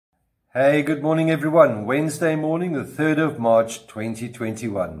Hey, good morning everyone. Wednesday morning, the 3rd of March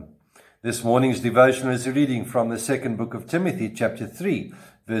 2021. This morning's devotional is a reading from the second book of Timothy, chapter 3,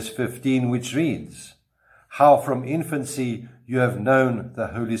 verse 15, which reads, "How from infancy you have known the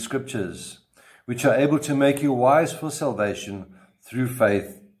Holy Scriptures, which are able to make you wise for salvation through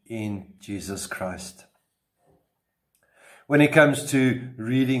faith in Jesus Christ." When it comes to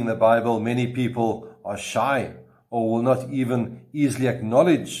reading the Bible, many people are shy or will not even easily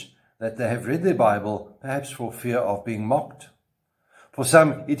acknowledge that they have read their Bible, perhaps for fear of being mocked. For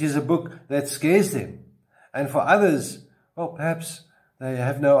some, it is a book that scares them. And for others, well, perhaps they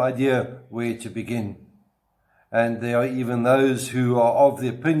have no idea where to begin. And there are even those who are of the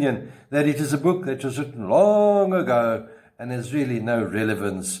opinion that it is a book that was written long ago and has really no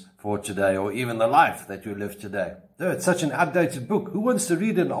relevance for today or even the life that you live today. Though it's such an outdated book. Who wants to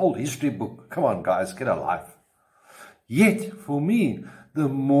read an old history book? Come on, guys, get a life. Yet, for me, the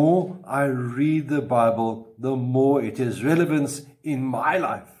more I read the Bible, the more it has relevance in my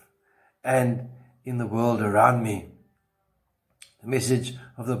life and in the world around me. The message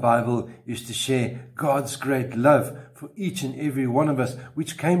of the Bible is to share God's great love for each and every one of us,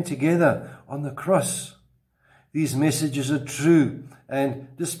 which came together on the cross. These messages are true and,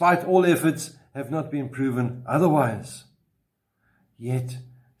 despite all efforts, have not been proven otherwise. Yet,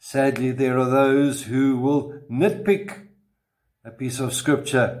 sadly, there are those who will nitpick a piece of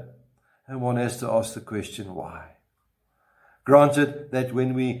scripture, and one has to ask the question, why? Granted that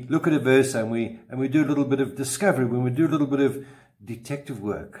when we look at a verse and we do a little bit of discovery, when we do a little bit of detective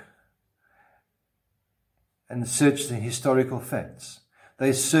work and search the historical facts,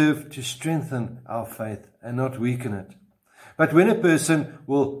 they serve to strengthen our faith and not weaken it. But when a person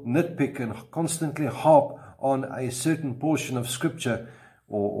will nitpick and constantly harp on a certain portion of scripture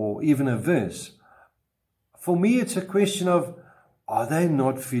or even a verse, for me it's a question of, are they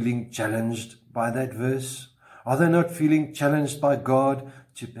not feeling challenged by that verse? Are they not feeling challenged by God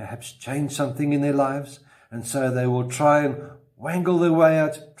to perhaps change something in their lives? And so they will try and wangle their way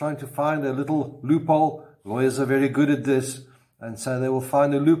out, trying to find a little loophole. Lawyers are very good at this. And so they will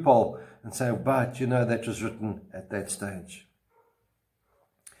find a loophole and say, but you know, that was written at that stage.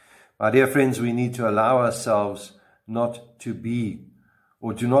 My dear friends, we need to allow ourselves not to be,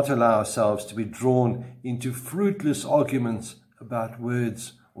 or do not allow ourselves to be drawn into fruitless arguments about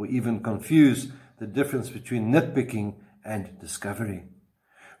words, or even confuse the difference between nitpicking and discovery.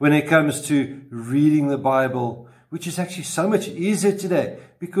 When it comes to reading the Bible, which is actually so much easier today,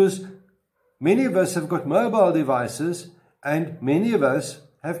 because many of us have got mobile devices, and many of us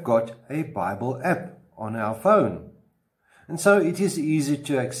have got a Bible app on our phone. And so it is easy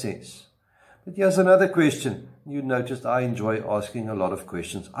to access. But here's another question. You noticed I enjoy asking a lot of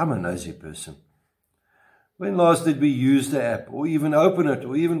questions. I'm a nosy person. When last did we use the app, or even open it,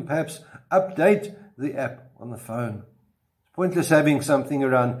 or even perhaps update the app on the phone? It's pointless having something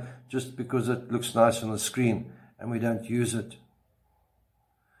around just because it looks nice on the screen and we don't use it.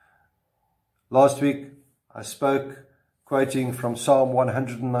 Last week I spoke quoting from Psalm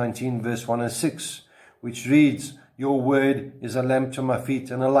 119 verse 106, which reads, "Your word is a lamp to my feet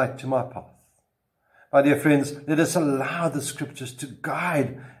and a light to my path." My dear friends, let us allow the scriptures to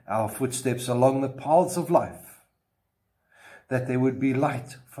guide our footsteps along the paths of life, that they would be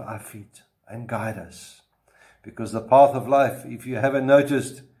light for our feet and guide us. Because the path of life, if you haven't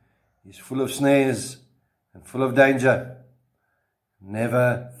noticed, is full of snares and full of danger.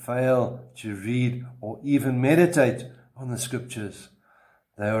 Never fail to read or even meditate on the scriptures.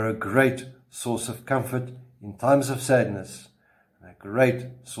 They are a great source of comfort in times of sadness and a great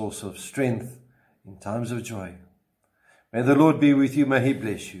source of strength in times of joy. May the Lord be with you. May He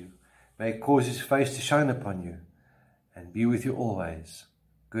bless you. May He cause His face to shine upon you and be with you always.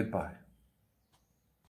 Goodbye.